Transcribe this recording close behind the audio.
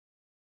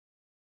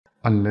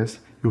unless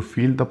you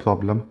feel the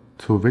problem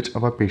through which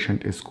our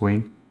patient is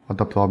going or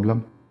the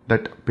problem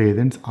that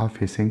parents are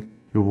facing,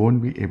 you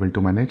won't be able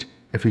to manage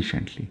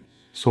efficiently.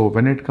 So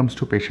when it comes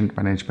to patient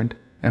management,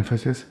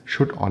 emphasis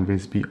should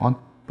always be on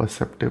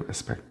perceptive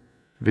aspect.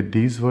 With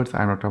these words,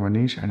 I am Dr.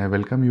 Manish and I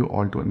welcome you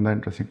all to another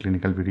interesting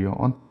clinical video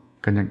on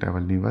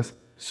conjunctival nevus.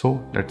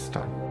 So let's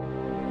start.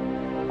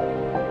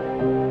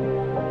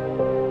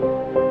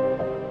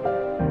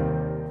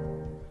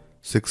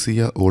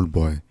 Six-year-old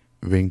boy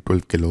weighing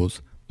 12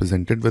 kilos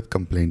presented with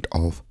complaint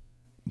of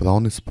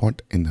brown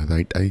spot in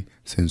right eye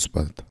since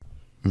birth.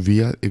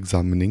 We are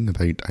examining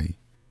right eye.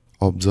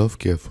 Observe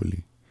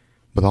carefully.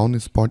 Brown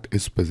spot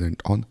is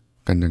present on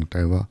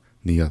conjunctiva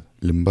near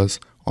limbus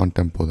on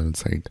temporal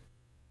side.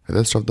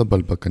 Rest of the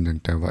bulbar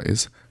conjunctiva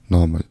is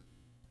normal.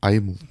 Eye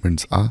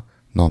movements are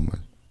normal.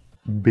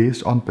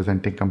 Based on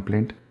presenting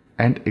complaint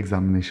and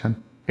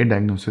examination, a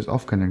diagnosis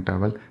of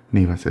conjunctival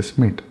nevus is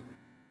made.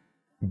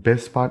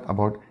 Best part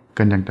about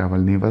conjunctival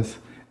nevus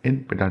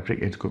in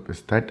pediatric age group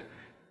is that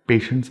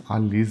patients are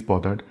least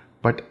bothered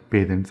but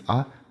parents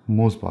are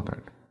most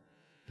bothered.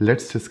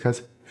 Let's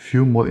discuss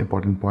few more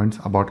important points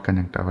about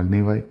conjunctival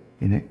nevi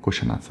in a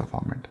question answer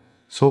format.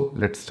 So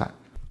let's start.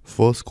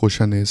 First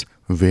question is,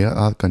 where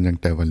are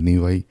conjunctival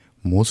nevi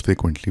most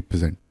frequently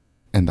present?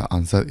 And the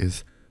answer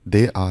is,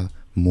 they are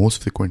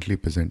most frequently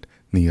present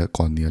near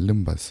corneal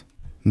limbus.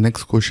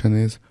 Next question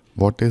is,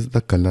 what is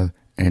the color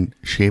and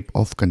shape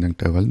of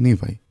conjunctival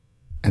nevi?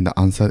 And the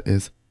answer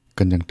is,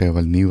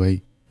 conjunctival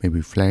nevi may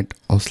be flat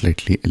or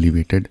slightly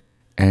elevated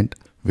and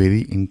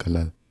vary in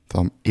color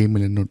from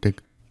amelanotic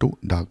to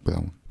dark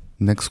brown.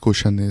 Next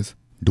question is,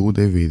 do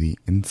they vary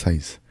in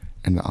size?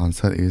 And the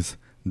answer is,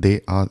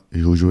 they are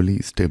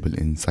usually stable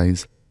in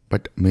size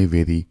but may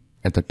vary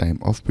at the time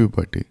of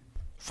puberty.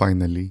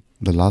 Finally,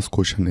 the last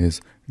question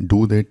is,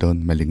 do they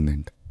turn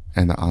malignant?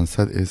 And the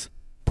answer is,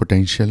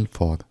 potential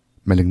for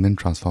malignant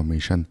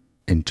transformation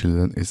in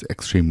children is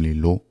extremely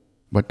low,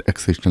 but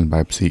excisional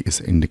biopsy is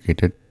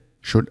indicated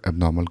should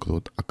abnormal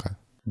growth occur.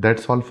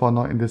 That's all for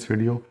now in this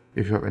video.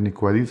 If you have any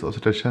queries or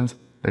suggestions,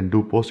 then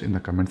do post in the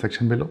comment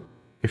section below.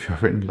 If you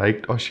haven't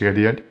liked or shared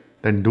yet,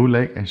 then do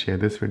like and share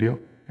this video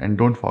and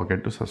don't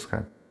forget to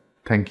subscribe.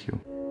 Thank you.